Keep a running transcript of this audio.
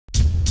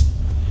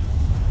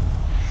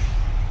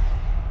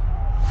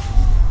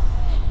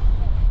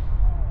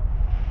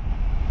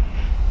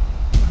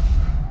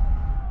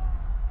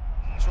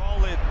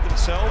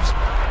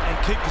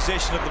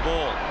possession of the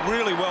ball.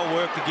 Really well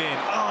worked again.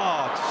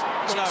 Oh,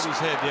 just went over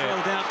his head, yeah.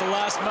 Fell down at the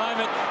last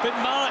moment, but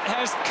Mullet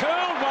has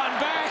curled one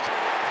back.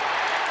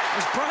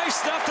 It was brave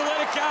stuff to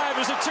let it go. It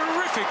was a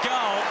terrific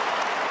goal.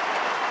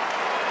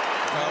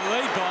 They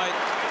lead by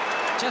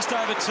just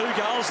over 2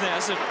 goals now.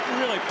 It's a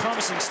really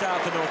promising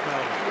start for North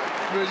Melbourne.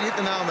 You hit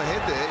the nail on the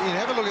head there. You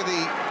have a look at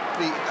the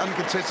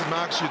uncontested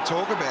marks you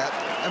talk about,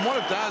 and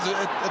what it does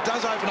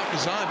open up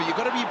the zone, but you've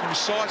got to be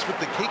precise with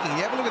the kicking.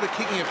 You have a look at the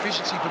kicking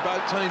efficiency for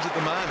both teams at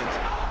the moment.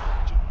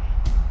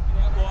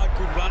 Out wide,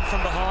 good run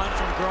from behind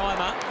from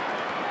Grimer.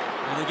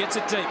 And he gets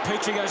it deep.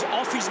 Petrie goes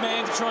off his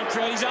man to try and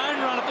create his own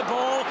run at the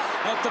ball.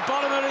 At the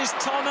bottom of it is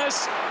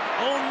Thomas.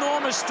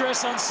 Enormous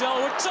stress on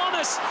Selwood.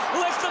 Thomas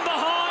left them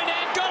behind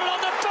and got it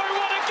on the boot.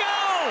 What a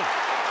goal!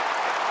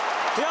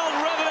 The old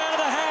rabbit out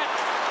of the hat.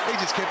 He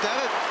just kept at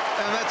it,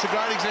 and that's a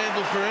great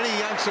example for any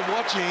youngster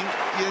watching.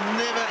 You're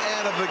never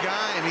out of the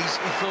game. He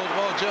thought,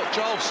 well,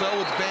 Joel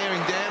Selwood's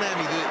bearing down at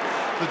me,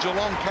 the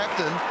Geelong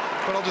captain,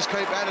 but I'll just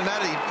keep adding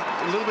at it.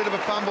 A little bit of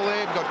a fumble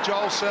there. We've got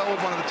Joel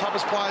Selwood, one of the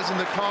toughest players in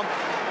the comp.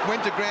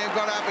 Went to ground,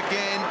 got up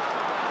again.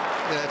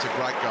 Yeah, that's a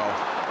great goal.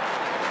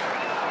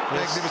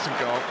 Magnificent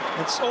goal.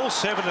 It's all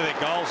 7 of their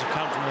goals have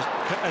come from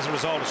as a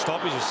result of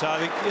stoppages. So I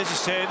think, as you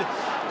said,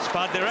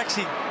 Spud, they're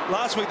actually,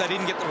 last week they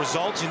didn't get the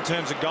results in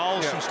terms of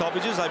goals from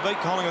stoppages. They beat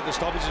Collingwood at the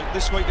stoppages.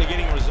 This week they're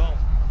getting a result.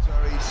 So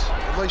he's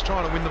at least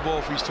trying to win the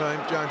ball for his team,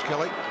 James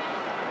Kelly.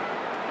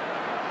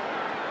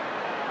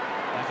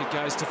 Back it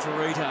goes to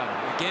Ferrito.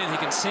 Again, he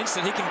can sense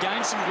that he can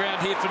gain some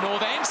ground here for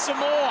North and some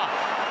more.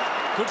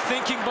 Good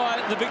thinking by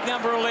the big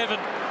number 11.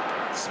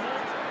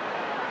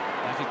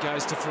 Back it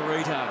goes to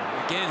Ferrito.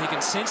 Again, he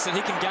can sense that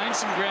he can gain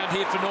some ground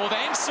here for North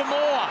and some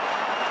more.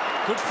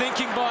 Good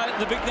thinking by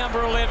the big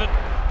number 11.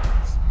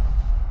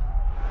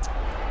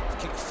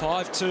 Kick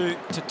 5-2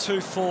 to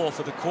 2-4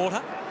 for the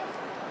quarter.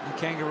 The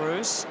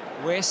Kangaroos.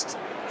 West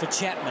for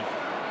Chapman.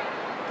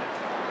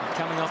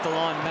 Coming off the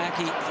line,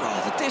 Mackie.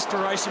 Oh, the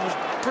desperation was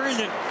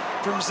brilliant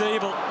from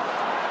Zeeble.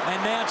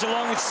 And now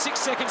Geelong with 6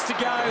 seconds to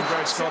go.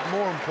 Great, Scott.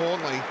 More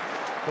importantly,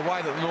 the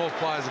way that the North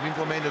players have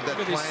implemented that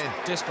plan.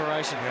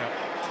 Desperation. Yeah.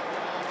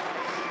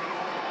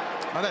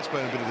 Oh, that's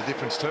been a bit of the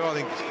difference too. I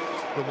think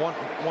they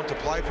want to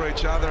play for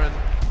each other. And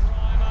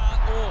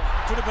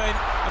could have been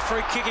a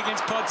free kick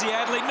against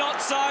Podsiadly. Not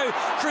so.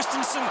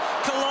 Christensen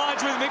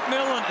collides with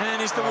McMillan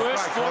and is the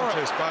worst for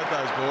contest, both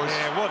those boys.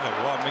 Yeah, wasn't it?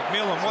 What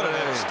McMillan? What an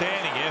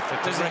outstanding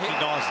effort to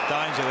recognise the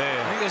danger there.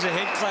 I think there's a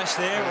head clash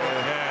there.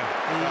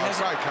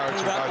 Great courage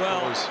from both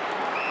boys.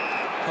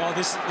 Oh,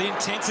 the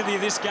intensity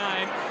of this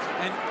game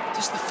and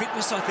just the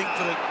fitness, I think,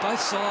 for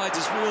both sides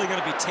is really going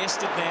to be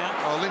tested now.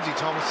 Oh, Lindsay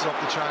Thomas is off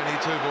the chain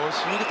here too, boys.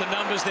 Look at the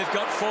numbers they've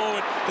got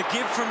forward. The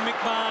give from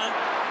McMahon.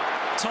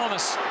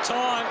 Thomas,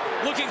 time,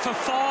 looking for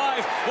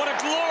 5. What a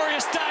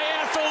glorious day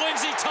out for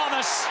Lindsay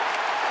Thomas.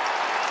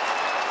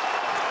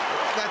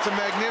 That's a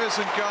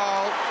magnificent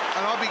goal,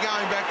 and I'll be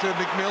going back to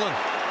McMillan.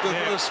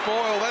 The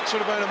spoil, that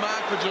should have been a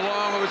mark for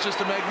Geelong. It was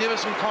just a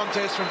magnificent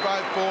contest from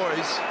both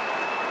boys.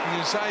 And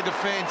you say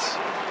defence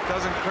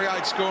doesn't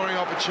create scoring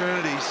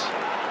opportunities.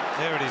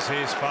 There it is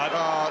here, Spud.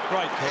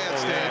 Great call.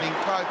 Outstanding,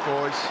 both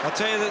boys. I'll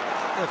tell you that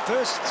the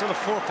first sort of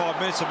 4 or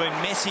 5 minutes have been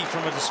messy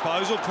from a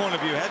disposal point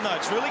of view, hadn't they?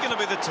 It's really going to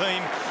be the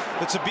team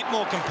that's a bit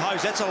more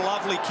composed. That's a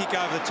lovely kick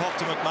over the top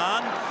to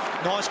McMahon.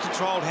 Nice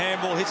controlled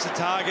handball, hits the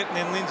target, and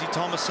then Lindsay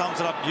Thomas sums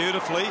it up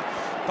beautifully.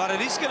 But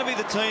it is going to be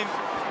the team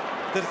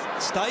that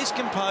stays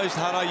composed,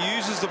 Hutto,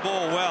 uses the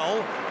ball well,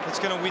 that's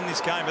going to win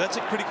this game. But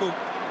that's a critical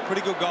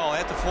goal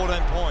out to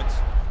 14 points.